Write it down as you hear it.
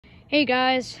Hey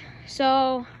guys,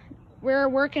 so we're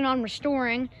working on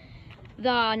restoring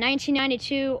the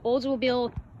 1992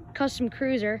 Oldsmobile Custom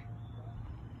Cruiser.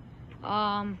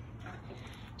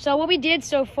 So what we did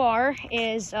so far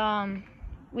is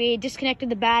we disconnected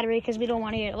the battery because we don't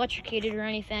want to get electrocuted or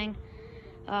anything.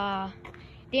 The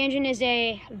engine is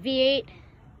a V8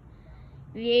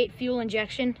 fuel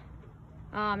injection.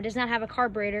 It does not have a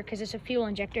carburetor because it's a fuel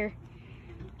injector.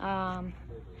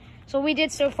 So what we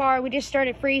did so far, we just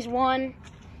started freeze one.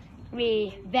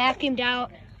 We vacuumed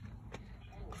out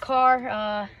the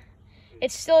car.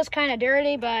 It still is kind of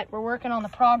dirty, but we're working on the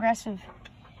progress of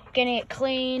getting it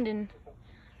cleaned and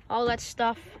all that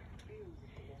stuff.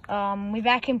 We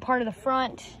vacuumed part of the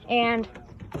front and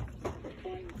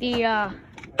the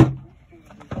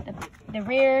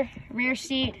rear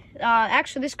seat.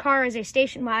 Actually, this car is a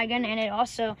station wagon, and it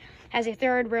also has a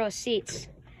third row of seats.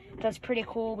 That's pretty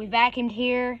cool. We vacuumed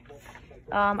here.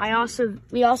 We also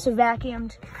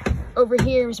vacuumed over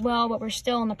here as well, but we're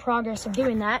still in the progress of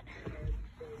doing that.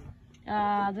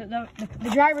 The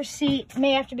driver's seat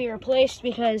may have to be replaced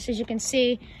because, as you can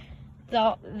see,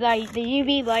 the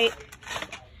UV light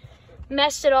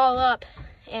messed it all up,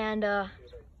 and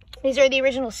these are the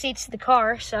original seats of the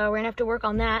car, so we're gonna have to work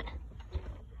on that.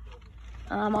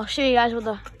 I'll show you guys what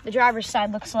the driver's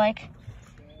side looks like.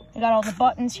 We got all the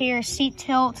buttons here: seat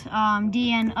tilt,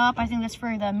 DN up, I think that's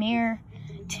for the mirror,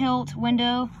 tilt,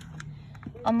 window,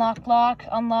 unlock, lock,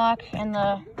 unlock, and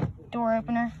the door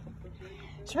opener.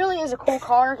 This really is a cool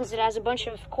car because it has a bunch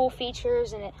of cool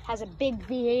features, and it has a big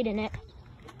V8 in it,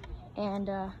 and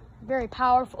very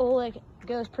powerful. It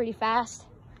goes pretty fast.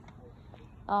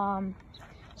 So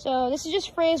this is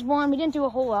just phase one. We didn't do a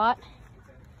whole lot.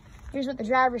 Here's what the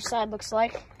driver's side looks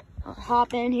like. I'll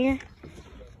hop in here.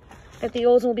 Got the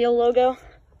Oldsmobile logo.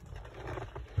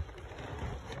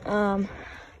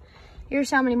 Here's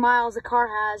how many miles the car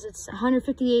has. It's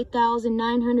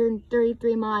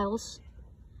 158,933 miles.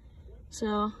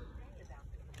 So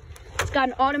it's got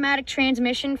an automatic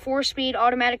transmission, 4-speed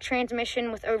automatic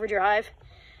transmission with overdrive,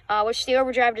 which the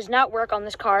overdrive does not work on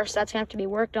this car, so that's gonna have to be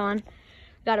worked on.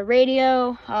 Got a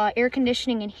radio, air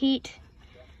conditioning and heat,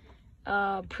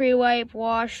 pre-wipe,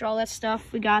 wash, all that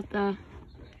stuff. We got the, I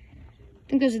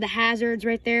think those are the hazards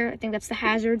right there. I think that's the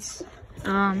hazards.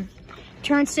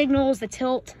 Turn signals, the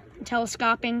tilt,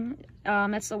 telescoping,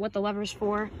 that's what the lever's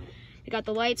for. We got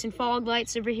the lights and fog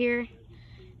lights over here,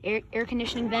 air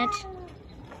conditioning vent.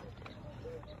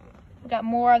 We got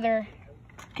more other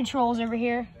controls over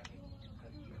here,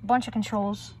 a bunch of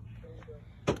controls.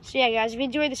 So yeah guys, if you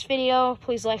enjoyed this video,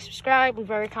 please like, subscribe, leave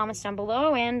your comments down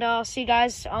below, and I'll see you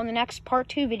guys on the next part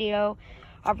 2 video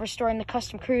of restoring the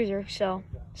Custom Cruiser. So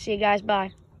see you guys,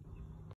 bye.